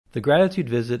The Gratitude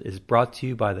Visit is brought to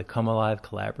you by the Come Alive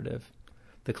Collaborative.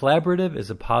 The Collaborative is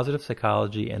a positive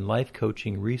psychology and life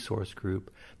coaching resource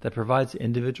group that provides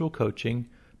individual coaching,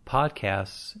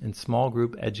 podcasts, and small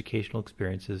group educational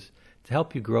experiences to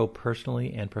help you grow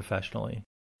personally and professionally.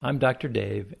 I'm Dr.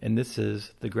 Dave, and this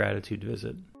is The Gratitude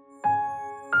Visit.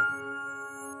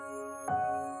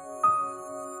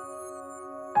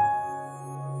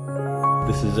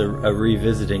 This is a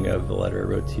revisiting of the letter I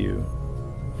wrote to you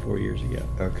 4 years ago.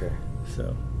 Okay.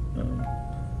 So,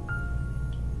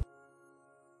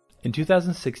 in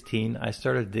 2016, I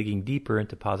started digging deeper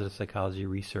into positive psychology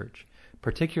research,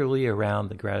 particularly around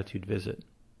the Gratitude Visit.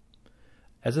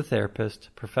 As a therapist,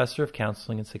 professor of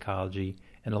counseling and psychology,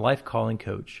 and a life calling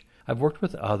coach, I've worked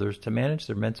with others to manage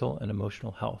their mental and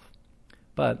emotional health.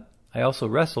 But I also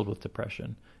wrestled with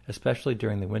depression, especially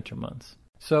during the winter months.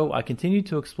 So I continued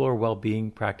to explore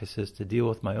well-being practices to deal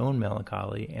with my own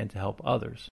melancholy and to help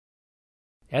others.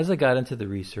 As I got into the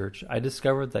research, I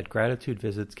discovered that gratitude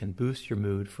visits can boost your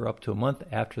mood for up to a month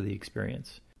after the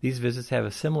experience. These visits have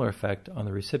a similar effect on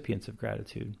the recipients of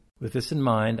gratitude. With this in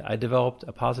mind, I developed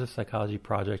a positive psychology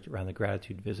project around the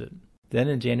gratitude visit. Then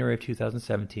in January of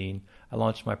 2017, I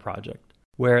launched my project,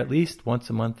 where at least once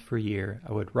a month for a year,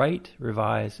 I would write,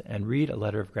 revise, and read a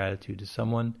letter of gratitude to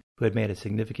someone who had made a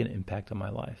significant impact on my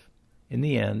life. In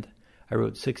the end, I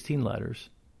wrote 16 letters,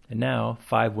 and now,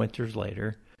 5 winters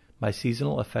later, my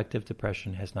seasonal affective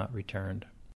depression has not returned.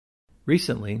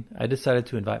 Recently, I decided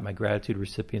to invite my gratitude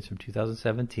recipients from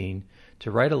 2017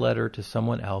 to write a letter to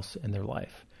someone else in their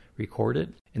life, record it,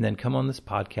 and then come on this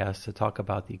podcast to talk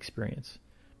about the experience.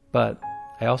 But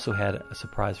I also had a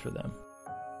surprise for them.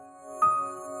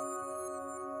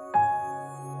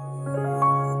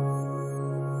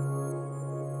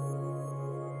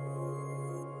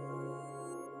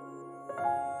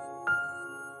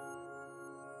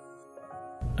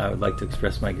 I would like to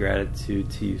express my gratitude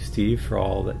to you, Steve, for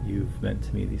all that you've meant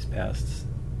to me these past,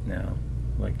 I don't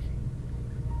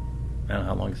know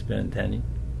how long it's been, 10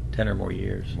 or more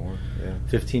years. More, yeah.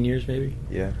 15 years, maybe?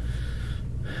 Yeah.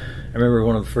 I remember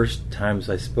one of the first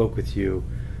times I spoke with you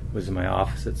was in my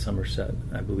office at Somerset.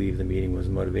 I believe the meeting was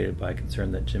motivated by a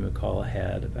concern that Jim McCullough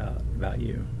had about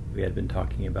you. We had been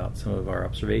talking about some of our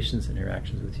observations and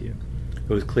interactions with you. It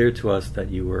was clear to us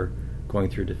that you were going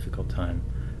through a difficult time.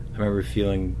 I remember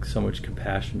feeling so much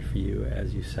compassion for you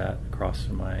as you sat across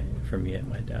from me at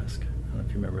my desk. I don't know if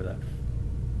you remember that,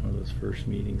 one of those first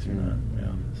meetings or not.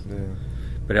 Yeah.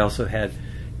 But I also had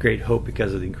great hope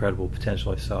because of the incredible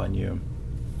potential I saw in you.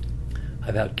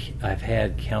 I've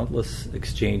had countless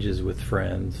exchanges with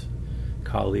friends,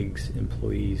 colleagues,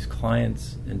 employees,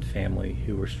 clients, and family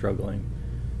who were struggling.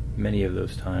 Many of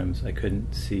those times I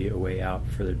couldn't see a way out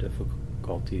for their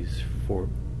difficulties for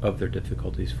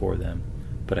them,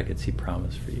 but I could see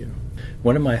promise for you.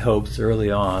 One of my hopes early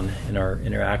on in our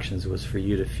interactions was for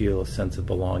you to feel a sense of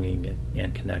belonging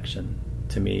and connection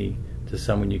to me, to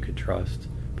someone you could trust,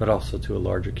 but also to a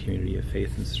larger community of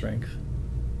faith and strength.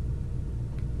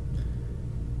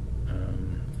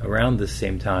 Around this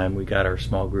same time, we got our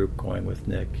small group going with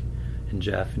Nick and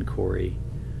Jeff and Corey.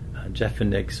 Jeff and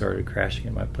Nick started crashing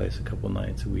at my place a couple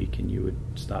nights a week, and you would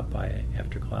stop by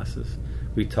after classes.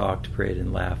 We talked, prayed,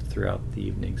 and laughed throughout the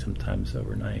evening, sometimes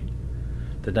overnight.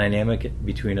 The dynamic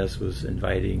between us was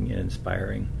inviting and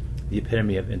inspiring, the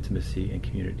epitome of intimacy and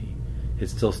community. It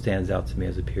still stands out to me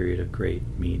as a period of great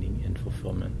meaning and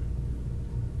fulfillment.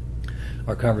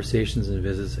 Our conversations and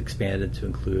visits expanded to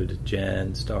include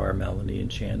Jen, Star, Melanie,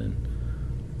 and Shannon.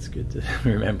 It's good to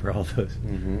remember all those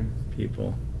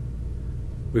people.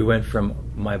 We went from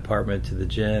my apartment to the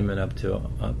gym and up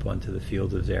onto the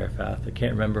field of Zarephath. I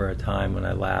can't remember a time when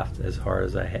I laughed as hard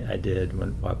as I did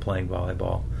while playing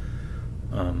volleyball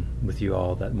with you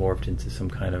all that morphed into some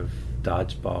kind of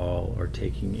dodgeball or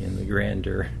taking in the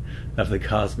grandeur of the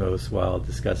cosmos while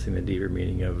discussing the deeper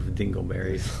meaning of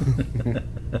dingleberries.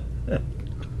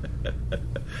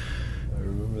 I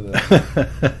remember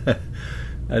that.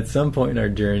 At some point in our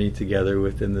journey together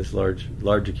within this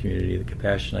larger community, the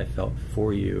compassion I felt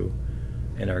for you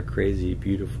and our crazy,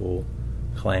 beautiful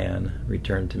clan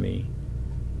returned to me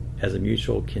as a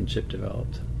mutual kinship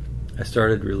developed. I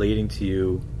started relating to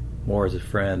you more as a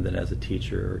friend than as a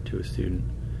teacher or to a student,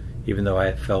 even though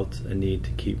I felt a need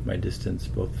to keep my distance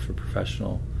both for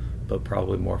professional but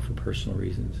probably more for personal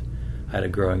reasons. I had a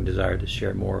growing desire to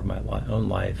share more of my own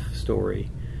life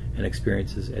story and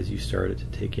experiences as you started to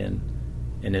take in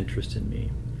an interest in me.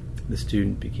 The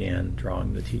student began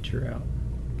drawing the teacher out.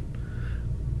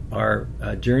 Our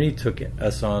journey took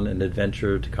us on an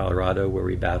adventure to Colorado where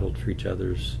we battled for each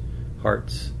other's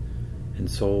hearts and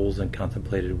souls and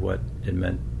contemplated what it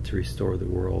meant to restore the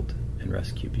world and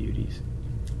rescue beauties.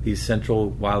 These central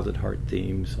Wild at Heart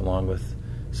themes, along with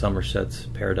Somerset's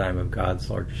paradigm of God's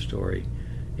larger story,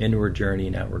 inward journey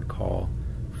and outward call,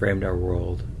 framed our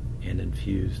world and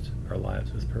infused our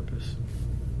lives with purpose.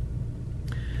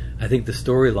 I think the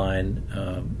storyline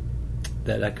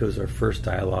that echoes our first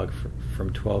dialogue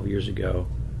from 12 years ago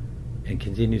and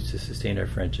continues to sustain our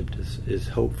friendship is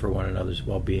hope for one another's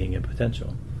well-being and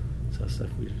potential. So stuff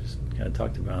we just kind of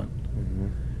talked about. Mm-hmm.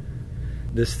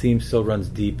 This theme still runs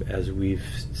deep as we've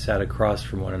sat across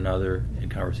from one another in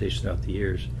conversation throughout the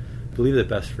years. Believe the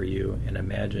best for you and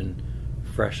imagine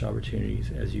fresh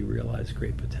opportunities as you realize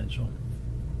great potential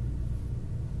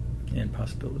and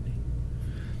possibility.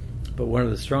 But one of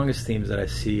the strongest themes that I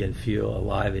see and feel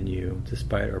alive in you,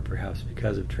 despite or perhaps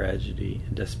because of tragedy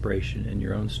and desperation in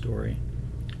your own story,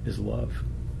 is love.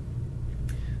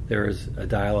 There is a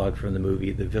dialogue from the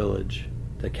movie The Village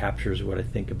that captures what I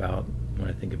think about when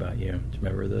I think about you. Do you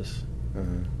remember this?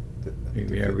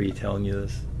 Remember me telling you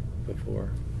this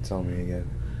before? Tell me again.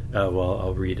 Well,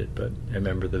 I'll read it, but I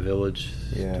remember the Village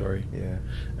story. Yeah.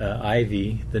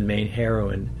 Ivy, the main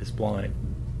heroine, is blind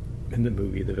in the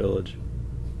movie The Village.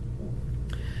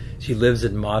 She lives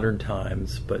in modern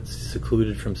times, but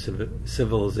secluded from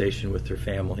civilization with her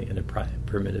family in a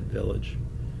primitive village.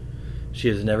 She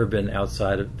has never been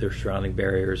outside of the surrounding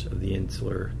barriers of the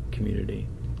insular community.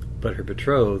 But her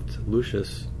betrothed,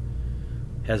 Lucius,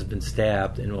 has been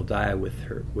stabbed and will die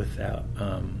without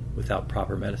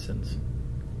proper medicines.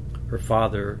 Her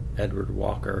father, Edward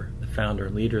Walker, the founder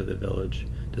and leader of the village,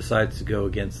 decides to go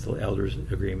against the elders'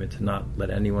 agreement to not let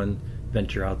anyone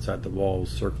venture outside the walls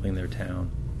circling their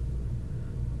town.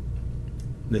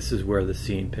 This is where the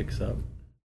scene picks up.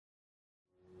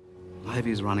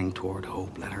 Ivy's running toward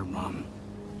hope. Let her run.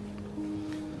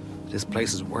 This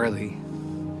place is worthy.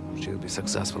 She'll be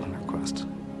successful in her quest.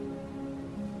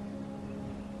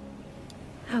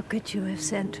 How could you have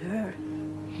sent her?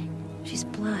 She's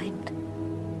blind.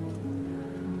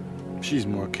 She's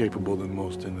more capable than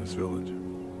most in this village.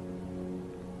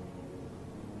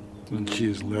 And she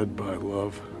is led by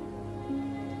love.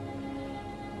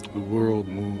 The world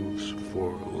moves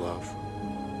for love.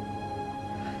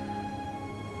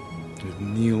 It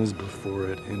kneels before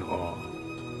it in awe.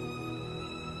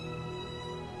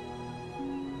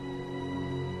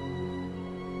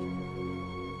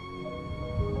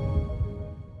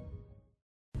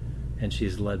 And she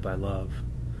is led by love.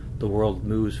 The world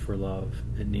moves for love.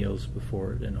 It kneels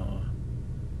before it in awe.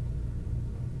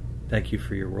 Thank you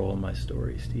for your role in my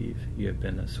story, Steve. You have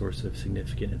been a source of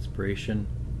significant inspiration,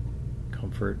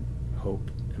 comfort,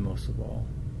 hope, and most of all,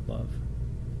 love.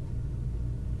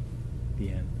 The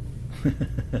end. Thank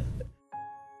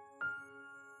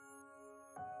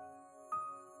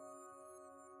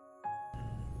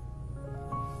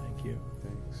you.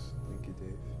 Thanks. Thank you,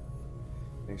 Dave.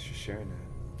 Thanks for sharing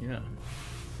that. Yeah.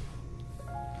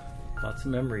 Lots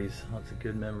of memories. Lots of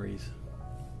good memories.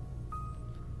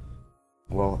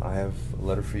 Well, I have a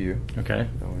letter for you. Okay.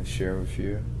 I want to share with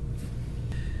you.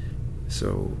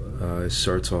 So, it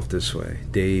starts off this way.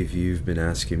 Dave, you've been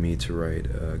asking me to write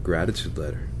a gratitude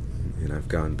letter, and I've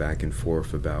gone back and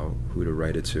forth about who to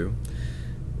write it to,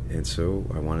 and so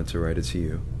I wanted to write it to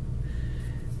you.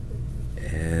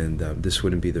 And this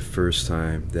wouldn't be the first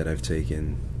time that I've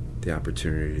taken the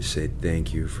opportunity to say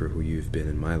thank you for who you've been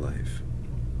in my life,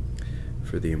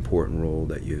 for the important role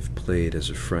that you've played as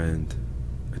a friend,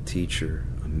 a teacher,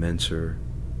 a mentor,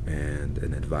 and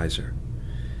an advisor.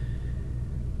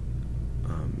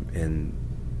 And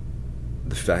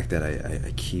the fact that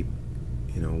I keep,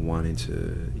 wanting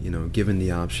to, given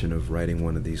the option of writing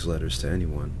one of these letters to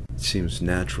anyone, it seems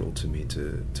natural to me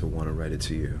to want to write it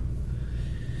to you.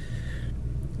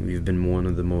 You've been one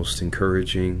of the most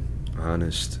encouraging,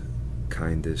 honest,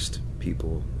 kindest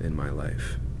people in my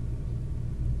life.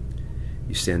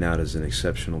 You stand out as an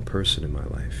exceptional person in my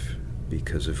life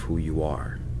because of who you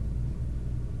are.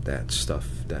 That stuff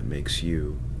that makes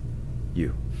you,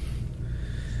 you.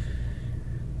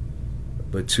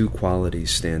 But two qualities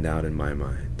stand out in my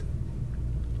mind.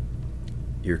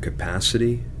 Your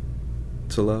capacity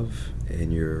to love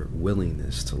and your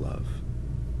willingness to love.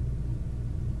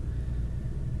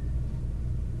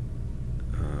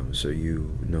 So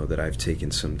you know that I've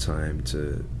taken some time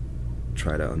to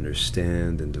try to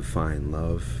understand and define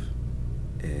love,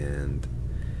 and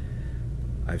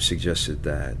I've suggested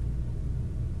that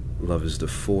love is the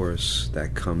force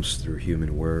that comes through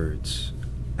human words,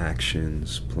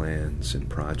 actions, plans, and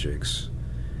projects,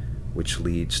 which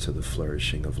leads to the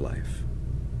flourishing of life.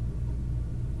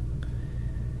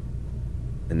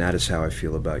 And that is how I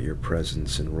feel about your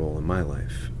presence and role in my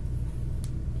life.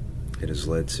 It has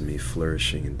led to me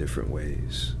flourishing in different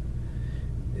ways,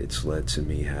 it's led to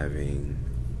me having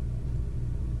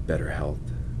better health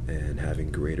and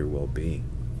having greater well-being.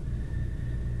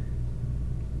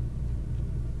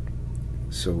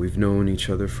 So we've known each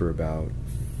other for about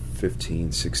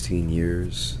 15, 16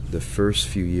 years. The first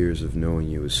few years of knowing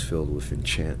you was filled with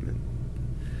enchantment.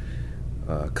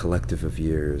 A collective of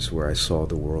years where I saw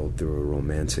the world through a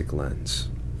romantic lens,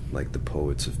 like the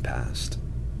poets of past.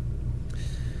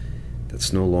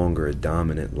 That's no longer a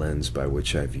dominant lens by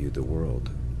which I view the world,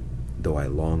 though I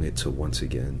long to once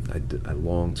again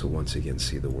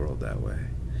see the world that way.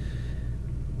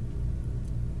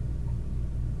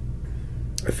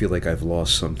 I feel like I've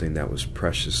lost something that was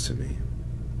precious to me,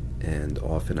 and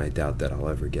often I doubt that I'll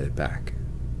ever get it back.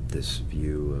 This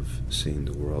view of seeing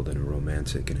the world in a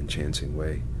romantic and enchanting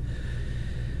way.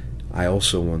 I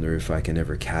also wonder if I can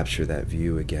ever capture that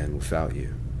view again without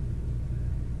you.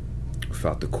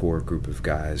 Without the core group of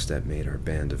guys that made our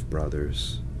band of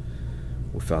brothers.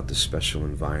 Without the special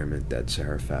environment that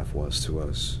Zarephath was to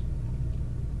us.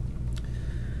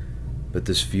 But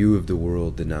this view of the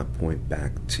world did not point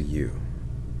back to you.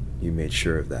 You made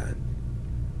sure of that.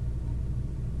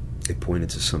 It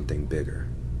pointed to something bigger,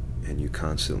 and you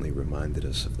constantly reminded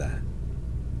us of that.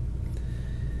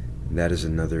 And that is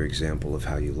another example of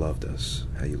how you loved us,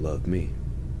 how you loved me.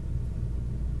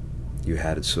 You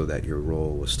had it so that your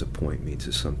role was to point me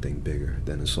to something bigger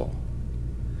than us all.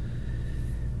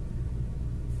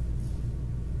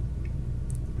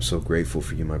 I'm so grateful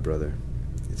for you, my brother.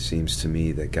 It seems to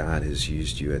me that God has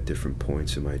used you at different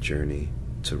points in my journey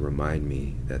to remind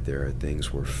me that there are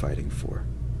things worth fighting for.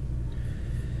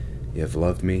 You have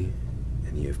loved me,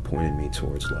 and you have pointed me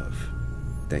towards love.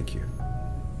 Thank you.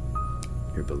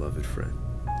 Your beloved friend,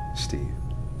 Steve.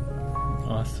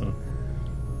 Awesome.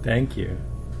 Thank you.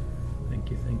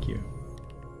 Thank you, thank you.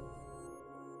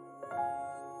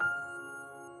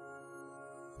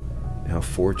 How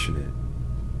fortunate,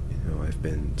 I've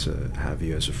been to have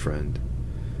you as a friend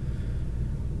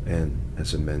and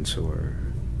as a mentor.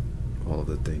 All of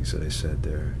the things that I said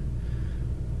there.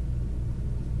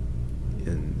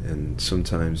 And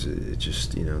sometimes it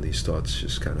just, these thoughts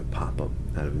just kind of pop up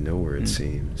out of nowhere, it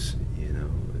seems,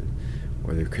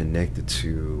 or they're connected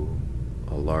to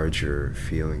a larger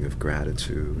feeling of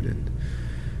gratitude, and,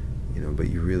 but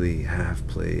you really have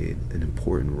played an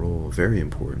important role, a very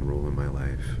important role in my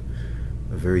life,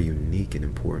 a very unique and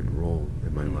important role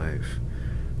in my life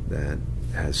that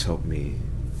has helped me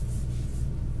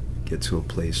get to a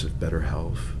place of better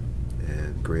health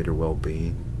and greater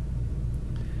well-being,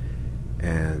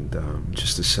 and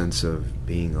just a sense of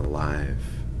being alive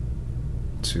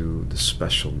to the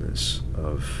specialness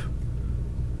of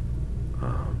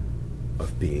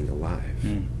being alive.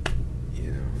 We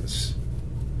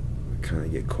kind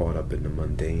of get caught up in the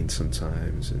mundane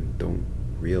sometimes and don't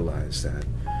realize that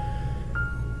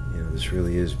this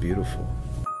really is beautiful.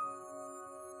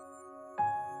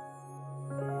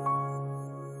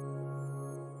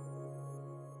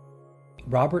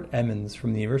 Robert Emmons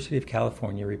from the University of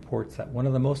California reports that one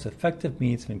of the most effective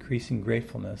means of increasing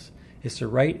gratefulness is to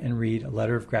write and read a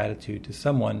letter of gratitude to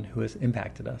someone who has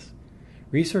impacted us.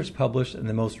 Research published in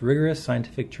the most rigorous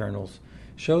scientific journals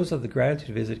shows that the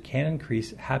gratitude visit can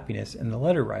increase happiness in the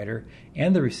letter writer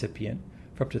and the recipient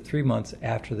for up to 3 months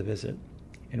after the visit.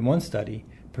 In one study,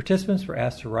 participants were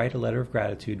asked to write a letter of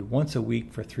gratitude once a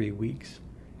week for 3 weeks.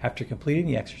 After completing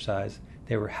the exercise,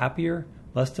 they were happier,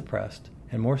 less depressed,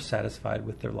 and more satisfied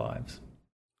with their lives.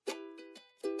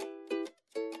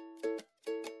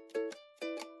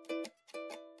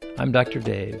 I'm Dr.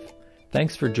 Dave.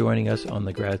 Thanks for joining us on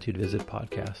the Gratitude Visit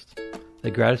podcast.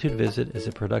 The Gratitude Visit is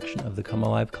a production of the Come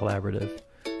Alive Collaborative.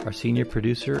 Our senior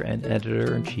producer and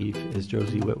editor-in-chief is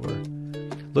Josie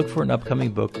Whitwer. Look for an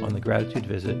upcoming book on the Gratitude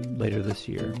Visit later this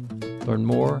year. Learn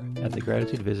more at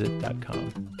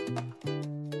thegratitudevisit.com.